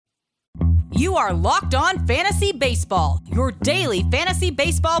You are Locked On Fantasy Baseball, your daily fantasy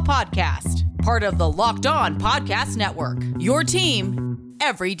baseball podcast. Part of the Locked On Podcast Network, your team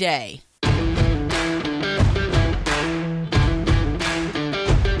every day.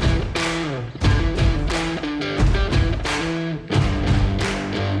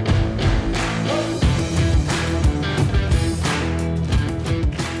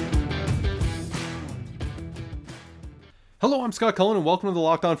 Hello, I'm Scott Cullen, and welcome to the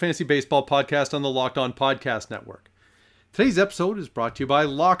Locked On Fantasy Baseball podcast on the Locked On Podcast Network. Today's episode is brought to you by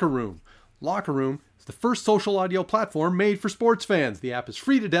Locker Room. Locker Room is the first social audio platform made for sports fans. The app is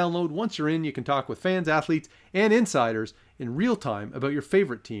free to download. Once you're in, you can talk with fans, athletes, and insiders in real time about your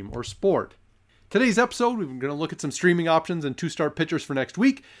favorite team or sport. Today's episode, we're going to look at some streaming options and two-start pitchers for next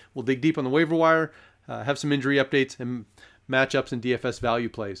week. We'll dig deep on the waiver wire, have some injury updates, and matchups and DFS value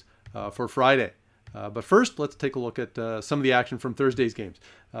plays for Friday. But first, let's take a look at some of the action from Thursday's games.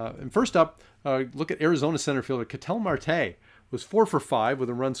 And first up, look at Arizona center fielder Ketel Marte. Was 4 for 5 with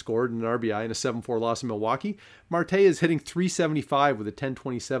a run scored and an RBI in a 7-4 loss in Milwaukee. Marte is hitting .375 with a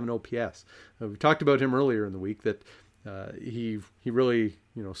 1027 OPS. We talked about him earlier in the week that he really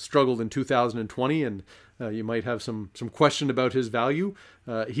struggled in 2020, and you might have some question about his value.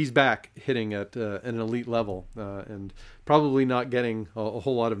 He's back hitting at an elite level and probably not getting a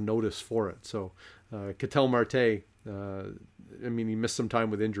whole lot of notice for it. So Ketel Marte, he missed some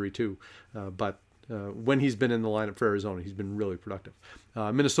time with injury too, but when he's been in the lineup for Arizona, he's been really productive.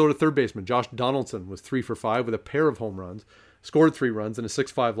 Minnesota third baseman Josh Donaldson was 3 for 5 with a pair of home runs, scored 3 runs in a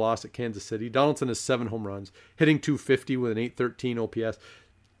 6-5 loss at Kansas City. Donaldson has 7 home runs, hitting .250 with an 813 OPS.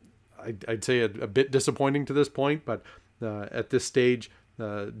 I'd say a bit disappointing to this point, but at this stage,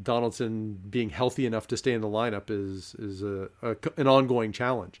 Donaldson being healthy enough to stay in the lineup is an ongoing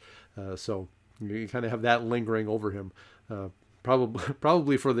challenge. So you kind of have that lingering over him.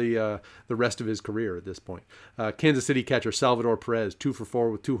 Probably for the rest of his career at this point. Kansas City catcher Salvador Perez, 2 for 4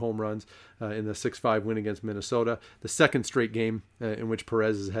 with 2 home runs in the 6-5 win against Minnesota. The second straight game in which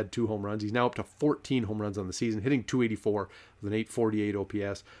Perez has had 2 home runs. He's now up to 14 home runs on the season, hitting .284 with an 848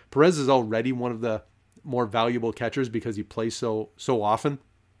 OPS. Perez is already one of the more valuable catchers because he plays so often.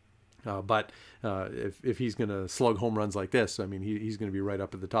 But if he's going to slug home runs like this, he's going to be right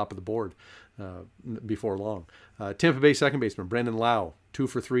up at the top of the board before long. Tampa Bay second baseman Brandon Lowe, 2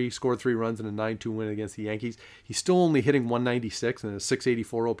 for 3, scored 3 runs in a 9-2 win against the Yankees. He's still only hitting .196 and a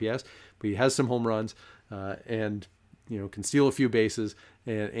 684 OPS, but he has some home runs and can steal a few bases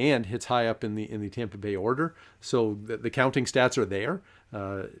and hits high up in the Tampa Bay order. So the counting stats are there,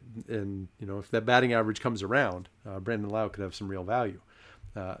 and if that batting average comes around, Brandon Lowe could have some real value.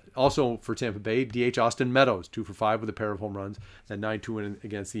 Also for Tampa Bay, DH Austin Meadows, 2 for 5 with a pair of home runs, that 9-2 win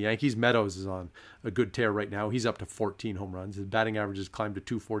against the Yankees. Meadows is on a good tear right now. He's up to 14 home runs. His batting average has climbed to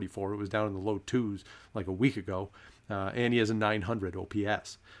 .244. It was down in the low 2s like a week ago, and he has a 900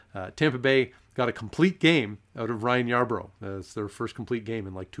 OPS. Tampa Bay got a complete game out of Ryan Yarbrough. It's their first complete game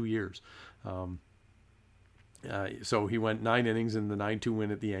in like 2 years. So he went 9 innings in the 9-2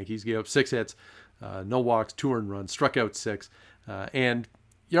 win at the Yankees, gave up 6 hits, no walks, 2 earned runs, struck out 6, and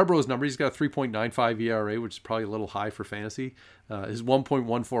Yarbrough's number, he's got a 3.95 ERA, which is probably a little high for fantasy. His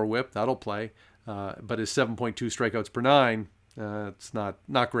 1.14 whip, that'll play. But his 7.2 strikeouts per 9, it's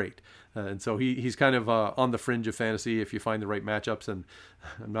not great. And so he's kind of on the fringe of fantasy if you find the right matchups. And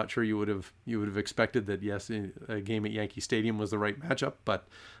I'm not sure you would have expected that, yes, a game at Yankee Stadium was the right matchup, but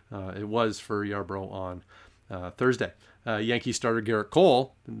it was for Yarbrough on Thursday. Yankee starter Garrett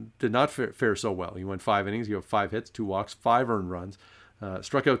Cole did not fare so well. He went 5 innings, he had 5 hits, 2 walks, 5 earned runs.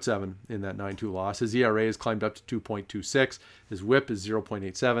 Struck out 7 in that 9-2 loss. His ERA has climbed up to 2.26. His whip is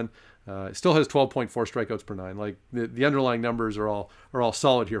 0.87. Still has 12.4 strikeouts per 9. Like the underlying numbers are all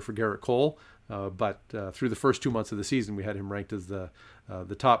solid here for Garrett Cole. But through the first 2 months of the season, we had him ranked as the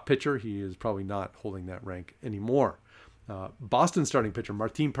top pitcher. He is probably not holding that rank anymore. Boston starting pitcher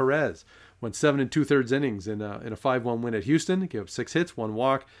Martin Perez went 7 2/3 innings in a 5-1 win at Houston. Gave up 6 hits, 1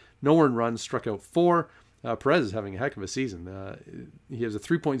 walk, no earned runs, struck out 4. Perez is having a heck of a season. He has a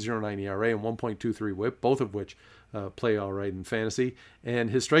 3.09 ERA and 1.23 whip, both of which play all right in fantasy. And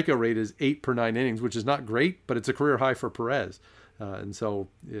his strikeout rate is 8 per 9 innings, which is not great, but it's a career high for Perez. And so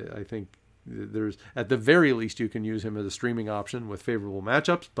I think there's, at the very least, you can use him as a streaming option with favorable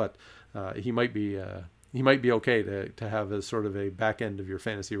matchups, but he might be okay to have as sort of a back end of your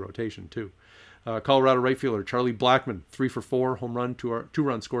fantasy rotation too. Colorado right fielder Charlie Blackmon, 3 for 4, home run, 2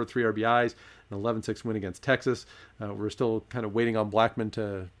 runs scored, 3 RBIs, an 11-6 win against Texas. We're still kind of waiting on Blackmon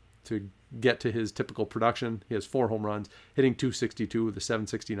to get to his typical production. He has 4 home runs, hitting .262 with a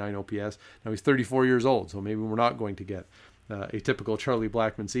 .769 OPS. Now he's 34 years old, so maybe we're not going to get a typical Charlie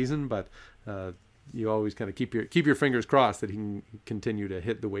Blackmon season, but you always kind of keep your fingers crossed that he can continue to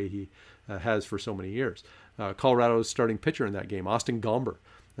hit the way he has for so many years. Colorado's starting pitcher in that game, Austin Gomber,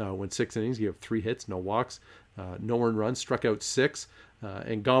 went 6 innings. He had 3 hits, no walks, no earned runs, struck out 6.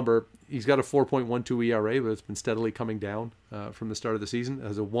 And Gomber, he's got a 4.12 ERA, but it's been steadily coming down from the start of the season.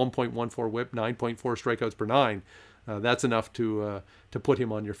 Has a 1.14 whip, 9.4 strikeouts per 9. That's enough to put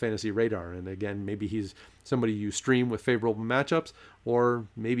him on your fantasy radar. And again, maybe he's somebody you stream with favorable matchups, or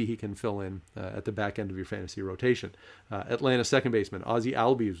maybe he can fill in at the back end of your fantasy rotation. Atlanta second baseman Ozzie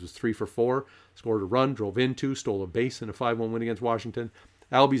Albies was 3 for 4, scored a run, drove in 2, stole a base in a 5-1 win against Washington.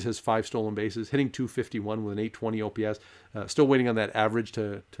 Albies has 5 stolen bases, hitting .251 with an .820 OPS. Still waiting on that average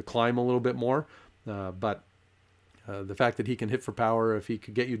to climb a little bit more, but the fact that he can hit for power, if he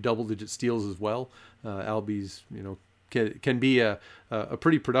could get you double-digit steals as well, Albies, can be a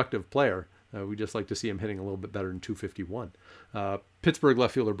pretty productive player. We just like to see him hitting a little bit better than .251. Pittsburgh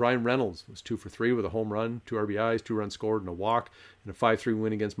left fielder Brian Reynolds was 2 for 3 with a home run, 2 RBIs, 2 runs scored, and a walk in a 5-3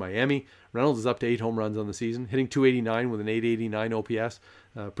 win against Miami. Reynolds is up to 8 home runs on the season, hitting .289 with an .889 OPS.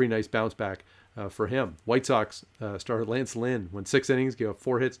 Pretty nice bounce back for him. White Sox starter Lance Lynn went 6 innings, gave up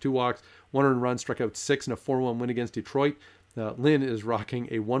 4 hits, 2 walks, 1 earned run, struck out 6 in a 4-1 win against Detroit. Lynn is rocking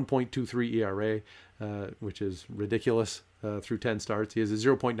a 1.23 ERA, which is ridiculous through 10 starts. He has a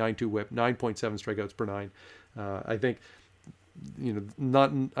 0.92 whip, 9.7 strikeouts per 9. I think,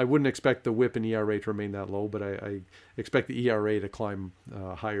 I wouldn't expect the whip and ERA to remain that low, but I expect the ERA to climb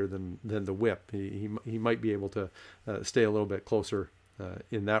higher than the whip. He might be able to stay a little bit closer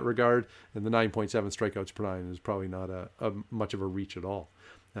in that regard, and the 9.7 strikeouts per 9 is probably not a much of a reach at all.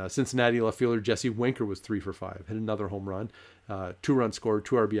 Cincinnati left fielder Jesse Winker was 3 for 5, hit another home run, 2 runs scored,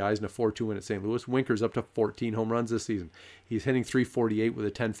 2 RBIs, and a 4-2 win at St. Louis. Winker's up to 14 home runs this season. He's hitting .348 with a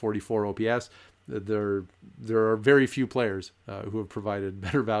 1044 OPS. There are very few players who have provided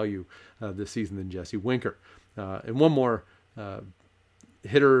better value this season than Jesse Winker. And one more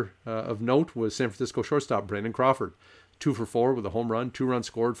hitter of note was San Francisco shortstop Brandon Crawford. 2 for 4 with a home run, 2 runs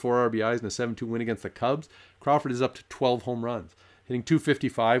scored, 4 RBIs, and a 7-2 win against the Cubs. Crawford is up to 12 home runs, hitting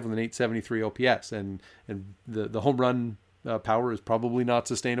 .255 with an .873 OPS. And the home run power is probably not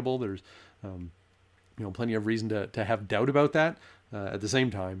sustainable. There's plenty of reason to have doubt about that. At the same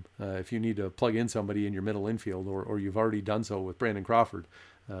time, if you need to plug in somebody in your middle infield, or you've already done so with Brandon Crawford,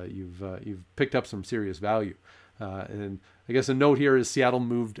 you've picked up some serious value. And I guess a note here is Seattle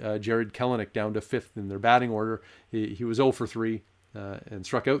moved Jared Kelenic down to 5th in their batting order. He was 0 for 3 and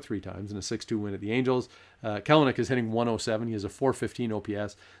struck out 3 times in a 6-2 win at the Angels. Kelenic is hitting .107. He has a .415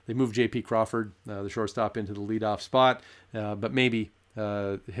 OPS. They moved J.P. Crawford, the shortstop, into the leadoff spot, but maybe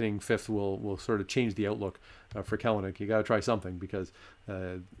hitting 5th will sort of change the outlook for Kelenic. You got to try something, because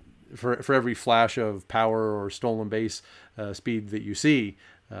for every flash of power or stolen base speed that you see,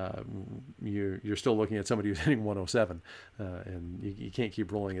 you're still looking at somebody who's hitting .107, and you can't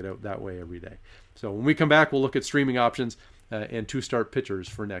keep rolling it out that way every day. So when we come back, we'll look at streaming options and 2-start pitchers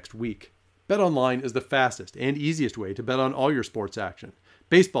for next week. BetOnline is the fastest and easiest way to bet on all your sports action.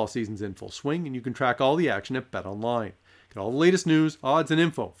 Baseball season's in full swing, and you can track all the action at BetOnline. Get all the latest news, odds, and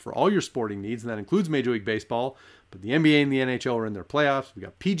info for all your sporting needs, and that includes Major League Baseball, but the NBA and the NHL are in their playoffs. We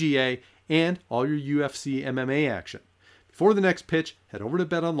got PGA and all your UFC MMA action. Before the next pitch, head over to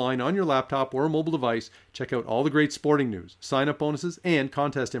BetOnline on your laptop or a mobile device. Check out all the great sporting news, sign-up bonuses, and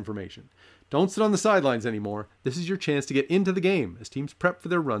contest information. Don't sit on the sidelines anymore. This is your chance to get into the game as teams prep for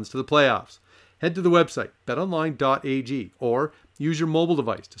their runs to the playoffs. Head to the website, betonline.ag, or use your mobile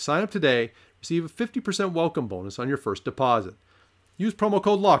device to sign up today. Receive a 50% welcome bonus on your first deposit. Use promo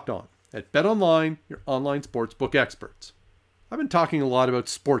code LOCKEDON at BetOnline, your online sportsbook experts. I've been talking a lot about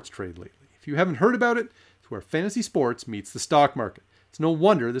sports trade lately. If you haven't heard about it, it's where fantasy sports meets the stock market. It's no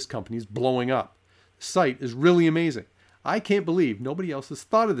wonder this company is blowing up. The site is really amazing. I can't believe nobody else has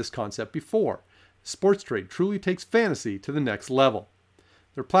thought of this concept before. Sports Trade truly takes fantasy to the next level.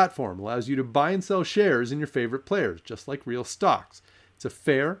 Their platform allows you to buy and sell shares in your favorite players, just like real stocks. It's a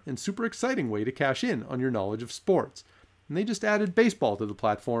fair and super exciting way to cash in on your knowledge of sports. And they just added baseball to the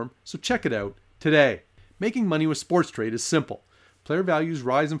platform, so check it out today. Making money with Sports Trade is simple. Player values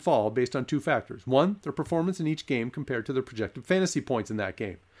rise and fall based on 2 factors. 1, their performance in each game compared to their projected fantasy points in that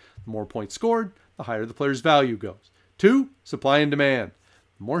game. The more points scored, the higher the player's value goes. 2, supply and demand.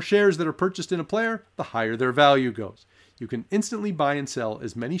 The more shares that are purchased in a player, the higher their value goes. You can instantly buy and sell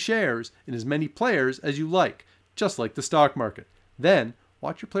as many shares in as many players as you like, just like the stock market. Then,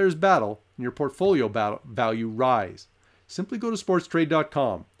 watch your players battle and your portfolio value rise. Simply go to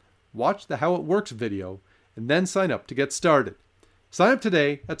sportstrade.com, watch the How It Works video, and then sign up to get started. Sign up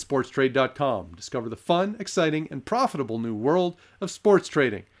today at sportstrade.com. Discover the fun, exciting, and profitable new world of sports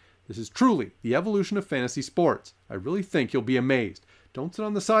trading. This is truly the evolution of fantasy sports. I really think you'll be amazed. Don't sit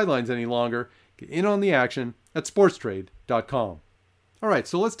on the sidelines any longer. Get in on the action at sportstrade.com. All right,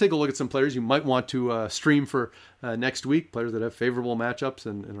 so let's take a look at some players you might want to stream for next week, players that have favorable matchups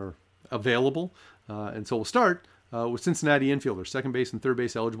and are available. And so we'll start with Cincinnati infielder, second base and third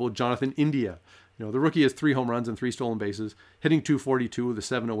base eligible, Jonathan India. The rookie has 3 home runs and 3 stolen bases, hitting .242 with a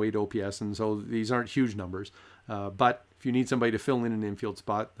 .708 OPS, and so these aren't huge numbers. But if you need somebody to fill in an infield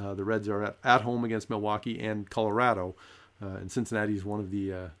spot, the Reds are at home against Milwaukee and Colorado, and Cincinnati is one of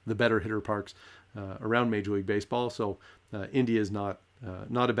the better hitter parks around Major League Baseball, so India is not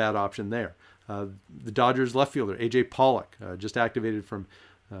a bad option there. The Dodgers left fielder, A.J. Pollock, just activated from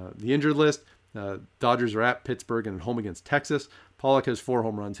the injured list. Dodgers are at Pittsburgh and at home against Texas. Pollock has 4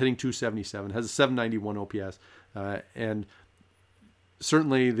 home runs, hitting .277, has a .791 OPS, and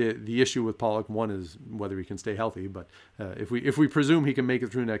certainly the issue with Pollock, one is whether he can stay healthy, but if we presume he can make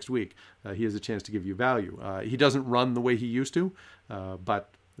it through next week, he has a chance to give you value. He doesn't run the way he used to, but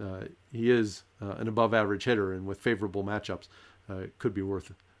he is an above average hitter, and with favorable matchups, could be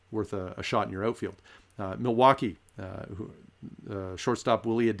worth a shot in your outfield. Milwaukee, shortstop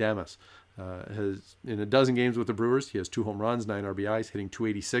Willy Adames, has in a dozen games with the Brewers. He has 2 home runs, 9 RBIs, hitting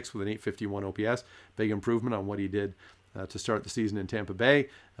 .286 with an .851 OPS. Big improvement on what he did to start the season in Tampa Bay.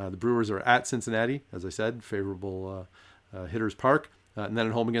 The Brewers are at Cincinnati, as I said, favorable hitters park, and then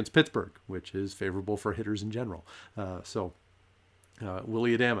at home against Pittsburgh, which is favorable for hitters in general. So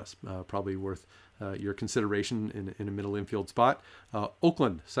Willy Adames, probably worth your consideration in a middle infield spot.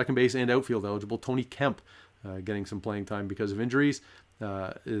 Oakland, second base and outfield eligible, Tony Kemp, getting some playing time because of injuries.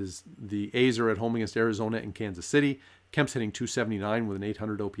 Is the A's are at home against Arizona and Kansas City. Kemp's hitting .279 with an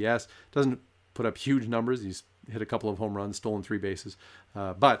 .800 OPS. Doesn't put up huge numbers. He's hit a couple of home runs, stolen 3 bases.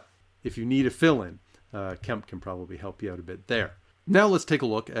 But if you need a fill-in, Kemp can probably help you out a bit there. Now let's take a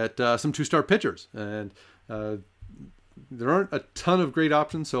look at some 2-star pitchers. And there aren't a ton of great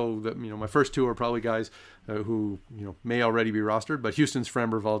options, so my first 2 are probably guys who may already be rostered. But Houston's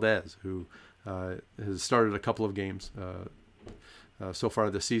Framber Valdez, who has started a couple of games so far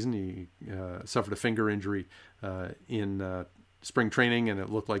this season. He suffered a finger injury in spring training, and it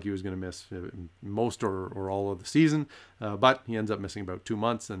looked like he was going to miss most or all of the season, but he ends up missing about 2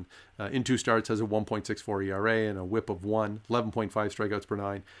 months, and in 2 starts has a 1.64 ERA and a whip of 1, 11.5 strikeouts per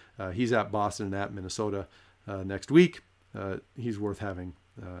 9. He's at Boston and at Minnesota next week. He's worth having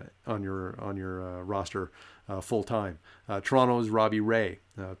on your roster full time. Toronto's Robbie Ray,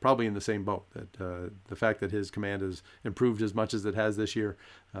 probably in the same boat. That the fact that his command has improved as much as it has this year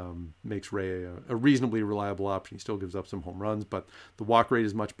makes Ray a reasonably reliable option. He still gives up some home runs, but the walk rate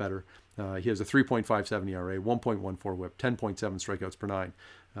is much better. He has a 3.57 ERA, 1.14 WHIP, 10.7 strikeouts per 9.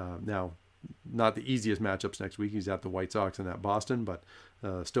 Now, not the easiest matchups next week. He's at the White Sox and at Boston, but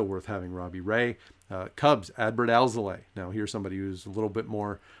still worth having Robbie Ray. Cubs, Adbert Alzolay. Now, here's somebody who's a little bit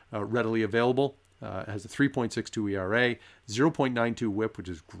more readily available. Has a 3.62 ERA, 0.92 WHIP, which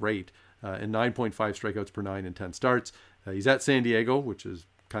is great, and 9.5 strikeouts per 9 in 10 starts. He's at San Diego, which is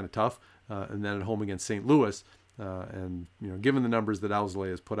kind of tough, and then at home against St. Louis. And given the numbers that Alzolay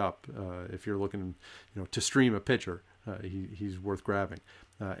has put up, if you're looking, to stream a pitcher, he's worth grabbing.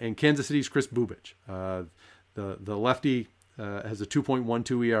 And Kansas City's Chris Bubic, the lefty, has a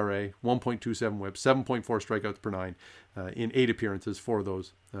 2.12 ERA, 1.27 WHIP, 7.4 strikeouts per 9 in 8 appearances, 4 of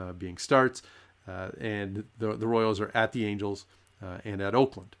those being starts. And the Royals are at the Angels and at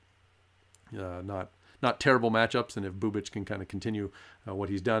Oakland. Not terrible matchups, and if Bubic can kind of continue what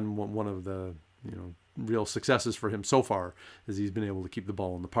he's done, one of the real successes for him so far is he's been able to keep the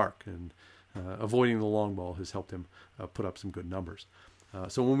ball in the park, and avoiding the long ball has helped him put up some good numbers.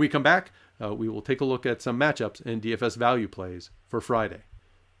 So when we come back, we will take a look at some matchups and DFS value plays for Friday.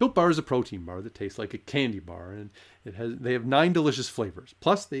 Built Bar is a protein bar that tastes like a candy bar, and they have 9 delicious flavors.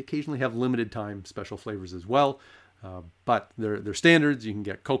 Plus, they occasionally have limited time special flavors as well. But they're standards. You can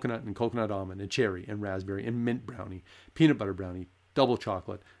get coconut and coconut almond and cherry and raspberry and mint brownie, peanut butter brownie, double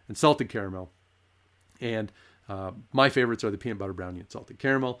chocolate, and salted caramel. And my favorites are the peanut butter brownie and salted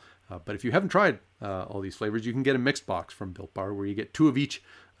caramel. But if you haven't tried all these flavors, you can get a mixed box from Built Bar where you get 2 of each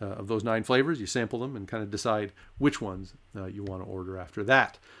of those 9 flavors. You sample them and kind of decide which ones you want to order after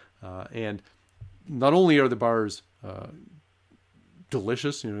that. And not only are the bars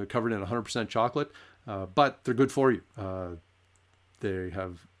delicious, covered in 100% chocolate, but they're good for you. They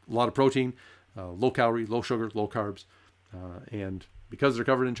have a lot of protein, low calorie, low sugar, low carbs, and because they're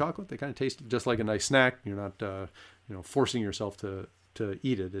covered in chocolate, they kind of taste just like a nice snack. You're not, forcing yourself to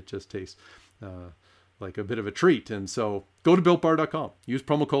eat it. It just tastes like a bit of a treat. And so go to BuiltBar.com. Use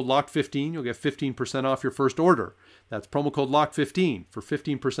promo code LOCK15. You'll get 15% off your first order. That's promo code LOCK15 for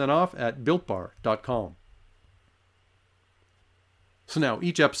 15% off at BuiltBar.com. So now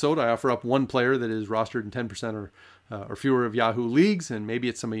each episode I offer up one player that is rostered in 10% or fewer of Yahoo leagues, and maybe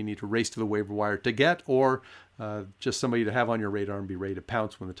it's somebody you need to race to the waiver wire to get, or just somebody to have on your radar and be ready to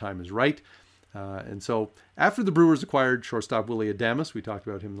pounce when the time is right. And so after the Brewers acquired shortstop Willy Adames, we talked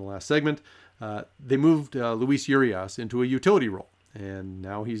about him in the last segment, they moved Luis Urias into a utility role, and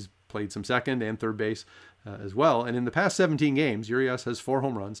now he's played some second and third base as well. And in the past 17 games, Urias has 4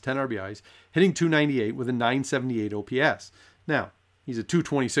 home runs, 10 RBIs, hitting .298 with a .978 OPS. Now, he's a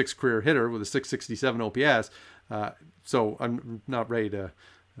 .226 career hitter with a .667 OPS, so I'm not ready to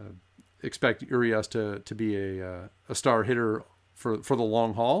expect Urias to be a star hitter for the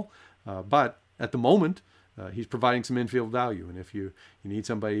long haul, but at the moment, he's providing some infield value. And if you need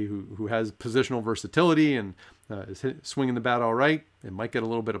somebody who has positional versatility and is swinging the bat all right and might get a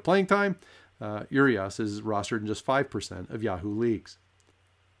little bit of playing time, Urias is rostered in just 5% of Yahoo leagues.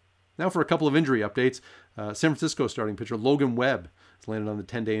 Now for a couple of injury updates. San Francisco starting pitcher Logan Webb has landed on the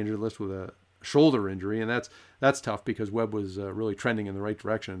 10-day injured list with a shoulder injury, and that's tough because Webb was really trending in the right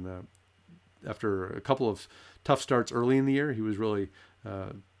direction. After a couple of tough starts early in the year, he was really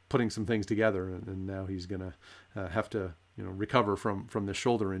putting some things together, and now he's going to have to recover from this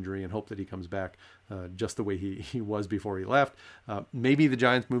shoulder injury and hope that he comes back just the way he was before he left. Maybe the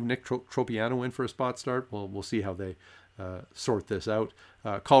Giants move Nick Tropiano in for a spot start. We'll see how they sort this out.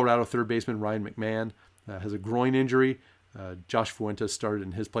 Colorado third baseman Ryan McMahon has a groin injury. Josh Fuentes started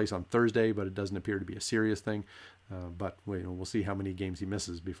in his place on Thursday, but it doesn't appear to be a serious thing. But we'll see how many games he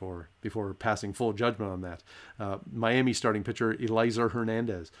misses before passing full judgment on that. Miami starting pitcher Eliezer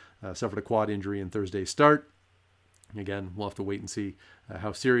Hernandez suffered a quad injury in Thursday's start. Again, we'll have to wait and see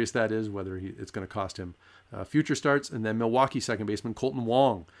how serious that is, whether it's going to cost him future starts. And then Milwaukee second baseman Colton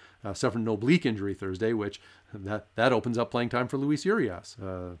Wong suffered an oblique injury Thursday, which that opens up playing time for Luis Urias,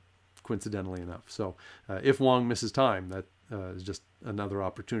 coincidentally enough. So if Wong misses time, that is just another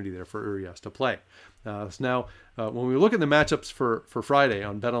opportunity there for Urias to play. So now, when we look at the matchups for Friday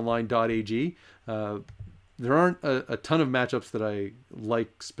on betonline.ag, there aren't a ton of matchups that I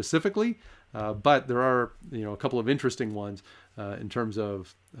like specifically, but there are a couple of interesting ones in terms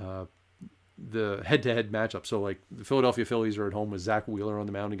of the head-to-head matchup. So like the Philadelphia Phillies are at home with Zach Wheeler on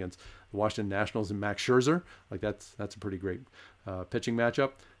the mound against the Washington Nationals and Max Scherzer. Like that's a pretty great pitching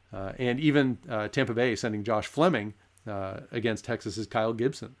matchup. And even Tampa Bay sending Josh Fleming against Texas's Kyle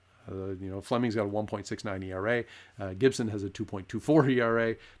Gibson. Fleming's got a 1.69 ERA. Gibson has a 2.24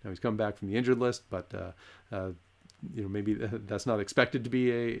 ERA. Now he's come back from the injured list, but maybe that's not expected to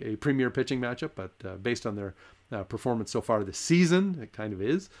be a premier pitching matchup. But based on their performance so far this season, it kind of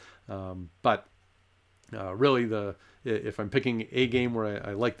is. But really, if I'm picking a game where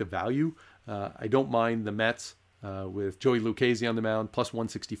I like the value, I don't mind the Mets with Joey Lucchesi on the mound, plus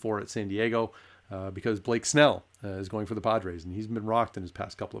 164 at San Diego. Because Blake Snell is going for the Padres, and he's been rocked in his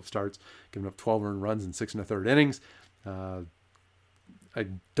past couple of starts, giving up 12 earned runs in 6 1/3 innings. I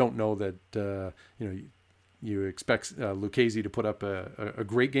don't know that you expect Lucchesi to put up a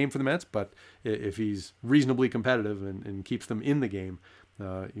great game for the Mets, but if he's reasonably competitive and keeps them in the game,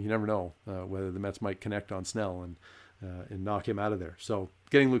 you never know whether the Mets might connect on Snell and knock him out of there. So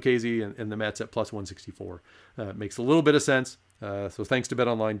getting Lucchesi and the Mets at plus 164 makes a little bit of sense. So thanks to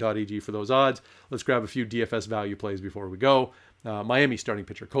betonline.ag for those odds. Let's grab a few DFS value plays before we go. Miami starting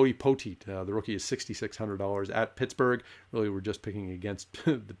pitcher Cody Poteet, the rookie, is $6,600 at Pittsburgh. Really, we're just picking against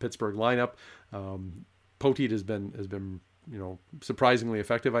the Pittsburgh lineup. Poteet has been surprisingly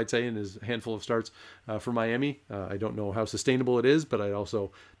effective, I'd say, in his handful of starts for Miami. I don't know how sustainable it is, but I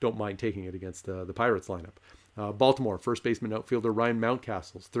also don't mind taking it against the Pirates lineup. Baltimore first baseman outfielder Ryan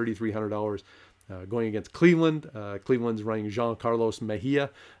Mountcastle's $3,300. Going against Cleveland. Cleveland's running Giancarlos Mejia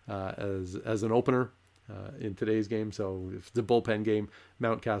as an opener in today's game. So if it's a bullpen game,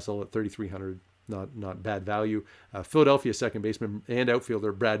 Mountcastle at $3,300, not bad value. Philadelphia second baseman and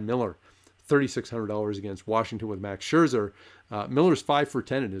outfielder Brad Miller, $3,600 against Washington with Max Scherzer. Miller's 5 for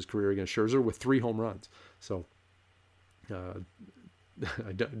 10 in his career against Scherzer with 3 home runs. So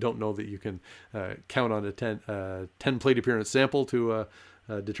I don't know that you can count on a 10 plate appearance sample to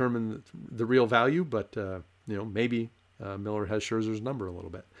determine the real value, but maybe Miller has Scherzer's number a little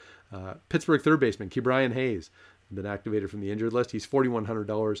bit. Pittsburgh third baseman Ke'Bryan Hayes, been activated from the injured list. He's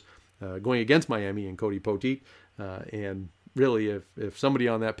 $4,100 going against Miami and Cody Poteet. And really, if somebody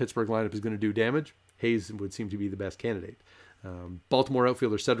on that Pittsburgh lineup is going to do damage, Hayes would seem to be the best candidate. Baltimore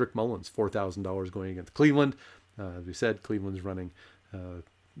outfielder Cedric Mullins, $4,000 going against Cleveland. As we said, Cleveland's running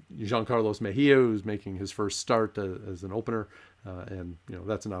Giancarlo Mejia, who's making his first start as an opener. And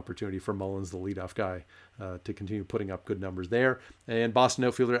that's an opportunity for Mullins, the leadoff guy, to continue putting up good numbers there. And Boston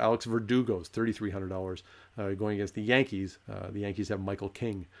outfielder Alex Verdugo's $3,300 going against the Yankees. The Yankees have Michael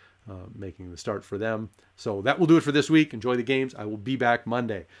King making the start for them. So that will do it for this week. Enjoy the games. I will be back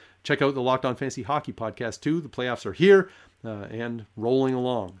Monday. Check out the Locked On Fantasy Hockey podcast too. The playoffs are here and rolling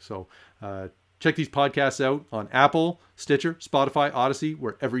along. So check these podcasts out on Apple, Stitcher, Spotify, Odyssey,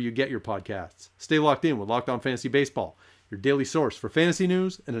 wherever you get your podcasts. Stay locked in with Locked On Fantasy Baseball, your daily source for fantasy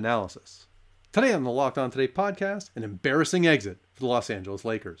news and analysis. Today on the Locked On Today podcast, an embarrassing exit for the Los Angeles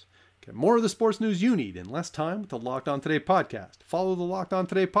Lakers. Get more of the sports news you need in less time with the Locked On Today podcast. Follow the Locked On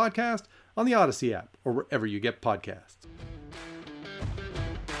Today podcast on the Odyssey app or wherever you get podcasts.